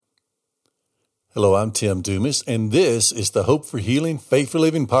Hello, I'm Tim Dumas, and this is the Hope for Healing, Faith for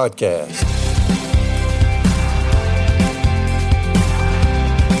Living podcast.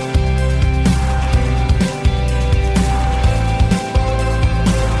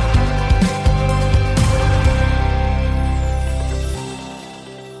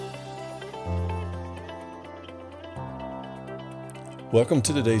 Welcome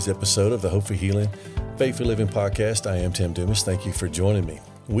to today's episode of the Hope for Healing, Faith for Living podcast. I am Tim Dumas. Thank you for joining me.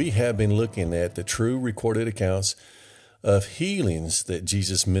 We have been looking at the true recorded accounts of healings that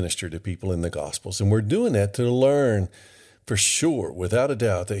Jesus ministered to people in the Gospels. And we're doing that to learn for sure, without a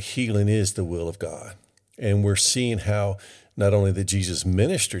doubt, that healing is the will of God. And we're seeing how not only that Jesus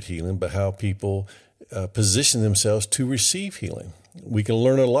ministered healing, but how people position themselves to receive healing. We can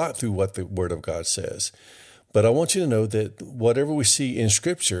learn a lot through what the Word of God says. But I want you to know that whatever we see in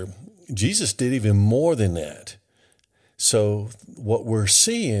Scripture, Jesus did even more than that. So what we're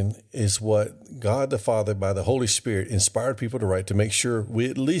seeing is what God the Father, by the Holy Spirit, inspired people to write to make sure we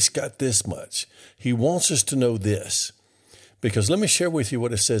at least got this much. He wants us to know this. Because let me share with you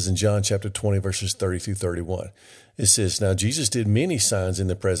what it says in John chapter 20, verses 30 through 31. It says, "Now Jesus did many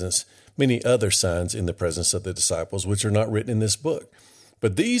other signs in the presence of the disciples, which are not written in this book.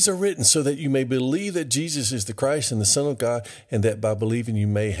 But these are written so that you may believe that Jesus is the Christ and the Son of God, and that by believing you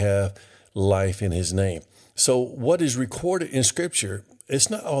may have life in his name." So what is recorded in Scripture, it's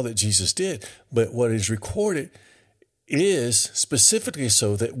not all that Jesus did, but what is recorded is specifically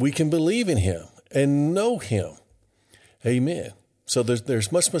so that we can believe in him and know him. Amen. So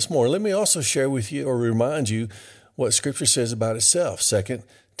there's much, much more. Let me also share with you or remind you what Scripture says about itself. 2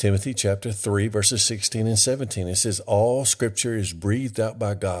 Timothy chapter 3, verses 16 and 17. It says, "All Scripture is breathed out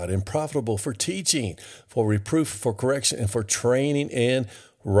by God and profitable for teaching, for reproof, for correction, and for training in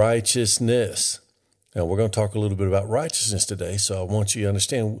righteousness." Now, we're going to talk a little bit about righteousness today, so I want you to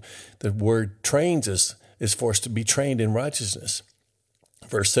understand the word trains us is for us to be trained in righteousness.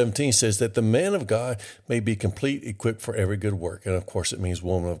 Verse 17 says that the man of God may be complete, equipped for every good work. And of course, it means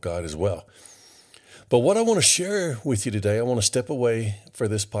woman of God as well. But what I want to share with you today, I want to step away for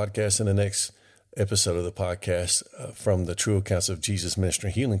this podcast and the next episode of the podcast from the true accounts of Jesus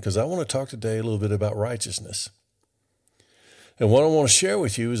ministering healing, because I want to talk today a little bit about righteousness. And what I want to share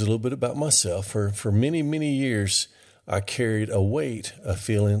with you is a little bit about myself. For many, many years, I carried a weight of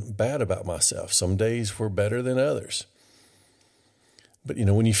feeling bad about myself. Some days were better than others. But,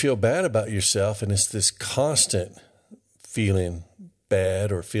 when you feel bad about yourself and it's this constant feeling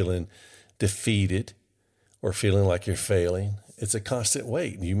bad or feeling defeated or feeling like you're failing, it's a constant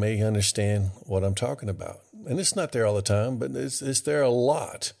weight. You may understand what I'm talking about. And it's not there all the time, but it's there a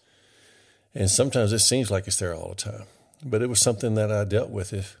lot. And sometimes it seems like it's there all the time. But it was something that I dealt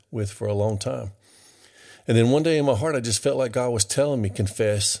with for a long time. And then one day in my heart, I just felt like God was telling me,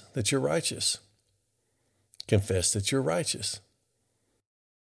 confess that you're righteous. Confess that you're righteous.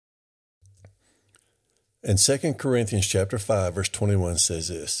 And 2 Corinthians chapter 5, verse 21 says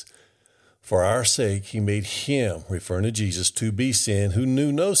this, "For our sake he made him," referring to Jesus, "to be sin who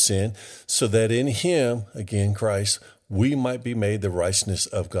knew no sin, so that in him," again Christ, "we might be made the righteousness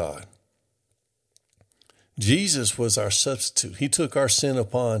of God." Jesus was our substitute. He took our sin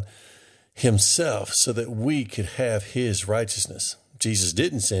upon himself so that we could have his righteousness. Jesus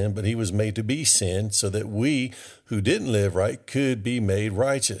didn't sin, but he was made to be sin so that we who didn't live right could be made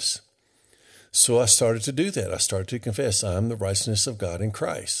righteous. So I started to do that. I started to confess, I'm the righteousness of God in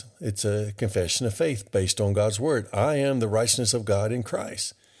Christ. It's a confession of faith based on God's word. I am the righteousness of God in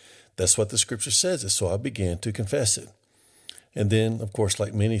Christ. That's what the Scripture says. So I began to confess it. And then, of course,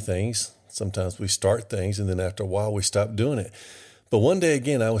 like many things, sometimes we start things and then after a while we stop doing it. But one day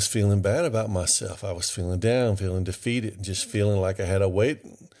again, I was feeling bad about myself. I was feeling down, feeling defeated, just feeling like I had a weight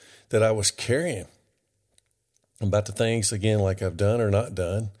that I was carrying about the things, again, like I've done or not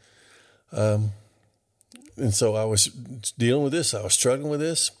done. And so I was dealing with this. I was struggling with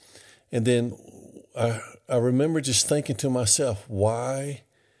this. And then I remember just thinking to myself, why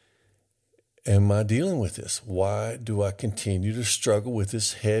am I dealing with this? Why do I continue to struggle with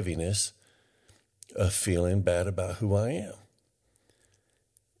this heaviness of feeling bad about who I am?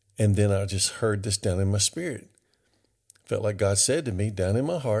 And then I just heard this down in my spirit. Felt like God said to me down in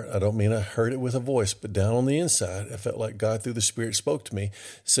my heart, I don't mean I heard it with a voice, but down on the inside, I felt like God through the Spirit spoke to me,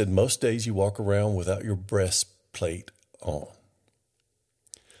 said, most days you walk around without your breastplate on.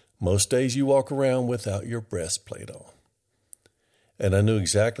 Most days you walk around without your breastplate on. And I knew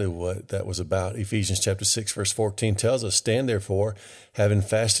exactly what that was about. Ephesians chapter 6, verse 14 tells us, "Stand therefore, having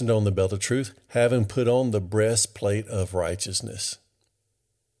fastened on the belt of truth, having put on the breastplate of righteousness."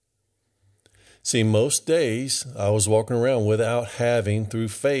 See, most days I was walking around without having, through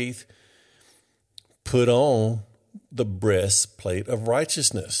faith, put on the breastplate of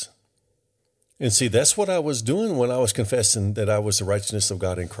righteousness. And see, that's what I was doing when I was confessing that I was the righteousness of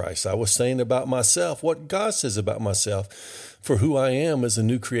God in Christ. I was saying about myself what God says about myself, for who I am as a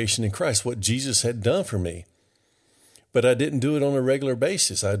new creation in Christ, what Jesus had done for me. But I didn't do it on a regular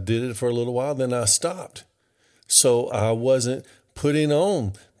basis. I did it for a little while, then I stopped. So I wasn't putting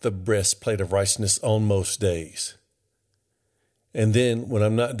on the breastplate of righteousness on most days. And then when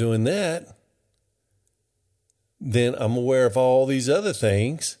I'm not doing that, then I'm aware of all these other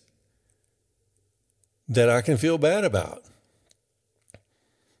things that I can feel bad about.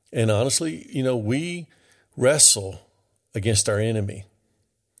 And honestly, we wrestle against our enemy.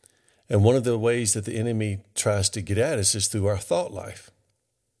 And one of the ways that the enemy tries to get at us is through our thought life.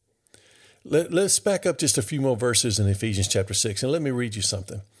 Let's back up just a few more verses in Ephesians chapter 6, and let me read you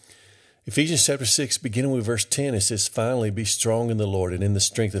something. Ephesians chapter 6, beginning with verse 10, it says, "Finally, be strong in the Lord and in the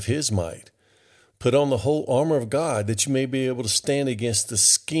strength of his might. Put on the whole armor of God, that you may be able to stand against the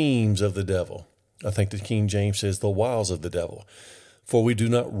schemes of the devil." I think the King James says the wiles of the devil. "For we do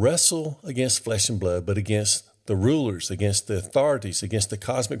not wrestle against flesh and blood, but against the rulers, against the authorities, against the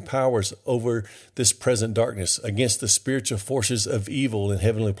cosmic powers over this present darkness, against the spiritual forces of evil in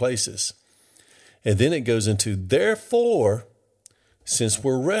heavenly places." And then it goes into, "Therefore, since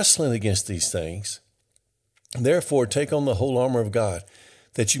we're wrestling against these things, therefore take on the whole armor of God,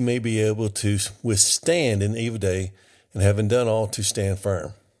 that you may be able to withstand in the evil day, and having done all, to stand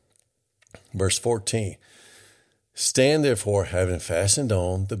firm." Verse 14, "Stand therefore, having fastened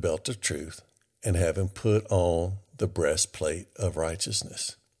on the belt of truth, and having put on the breastplate of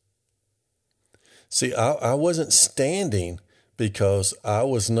righteousness." See, I wasn't standing because I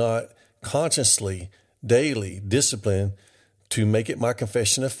was not consciously, daily disciplined to make it my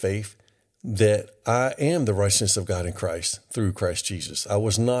confession of faith that I am the righteousness of God in Christ through Christ Jesus. I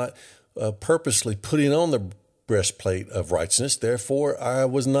was not purposely putting on the breastplate of righteousness. Therefore, I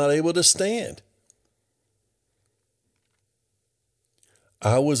was not able to stand.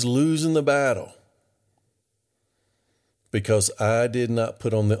 I was losing the battle because I did not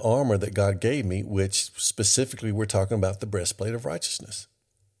put on the armor that God gave me, which specifically we're talking about the breastplate of righteousness.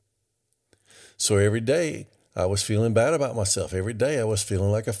 So every day I was feeling bad about myself. Every day I was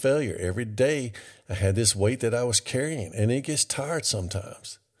feeling like a failure. Every day I had this weight that I was carrying, and it gets tired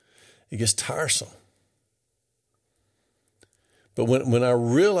sometimes. It gets tiresome. But when I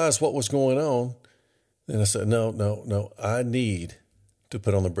realized what was going on, then I said, no, I need to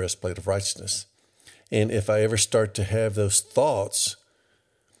put on the breastplate of righteousness. And if I ever start to have those thoughts,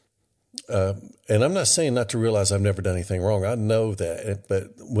 and I'm not saying not to realize I've never done anything wrong. I know that.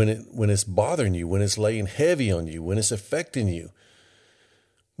 But when it's bothering you, when it's laying heavy on you, when it's affecting you,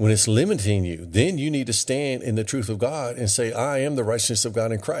 when it's limiting you, then you need to stand in the truth of God and say, I am the righteousness of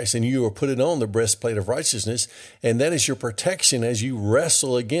God in Christ. And you are putting on the breastplate of righteousness. And that is your protection as you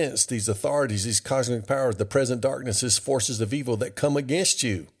wrestle against these authorities, these cosmic powers, the present darknesses, forces of evil that come against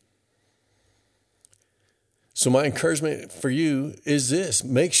you. So my encouragement for you is this: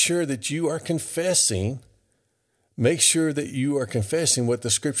 make sure that you are confessing. Make sure that you are confessing what the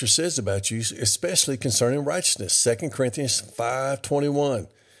scripture says about you, especially concerning righteousness. 2 Corinthians 5:21.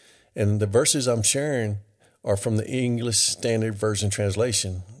 And the verses I'm sharing are from the English Standard Version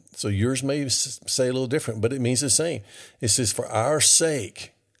translation. So yours may say a little different, but it means the same. It says, for our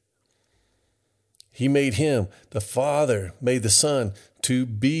sake, he made him, the Father made the Son to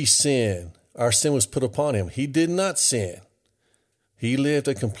be sin. Our sin was put upon him. He did not sin. He lived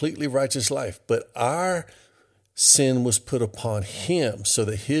a completely righteous life, but our sin was put upon him so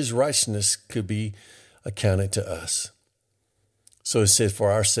that his righteousness could be accounted to us. So it said,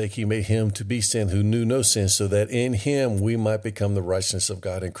 for our sake, he made him to be sin who knew no sin, so that in him we might become the righteousness of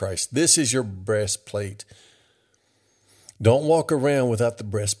God in Christ. This is your breastplate. Don't walk around without the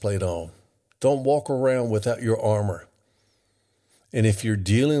breastplate on. Don't walk around without your armor. And if you're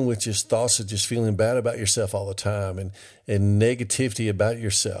dealing with just thoughts of just feeling bad about yourself all the time and negativity about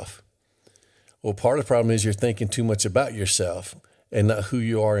yourself, well, part of the problem is you're thinking too much about yourself and not who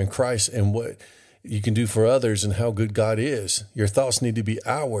you are in Christ and what you can do for others and how good God is. Your thoughts need to be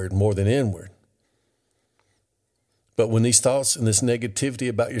outward more than inward. But when these thoughts and this negativity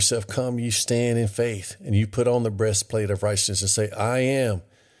about yourself come, you stand in faith and you put on the breastplate of righteousness and say, I am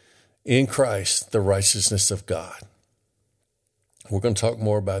in Christ the righteousness of God. We're going to talk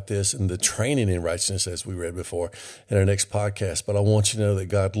more about this and the training in righteousness, as we read before, in our next podcast. But I want you to know that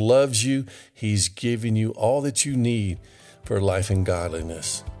God loves you. He's given you all that you need for life and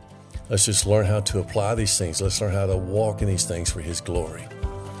godliness. Let's just learn how to apply these things. Let's learn how to walk in these things for his glory.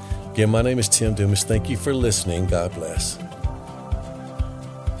 Again, my name is Tim Dumas. Thank you for listening. God bless.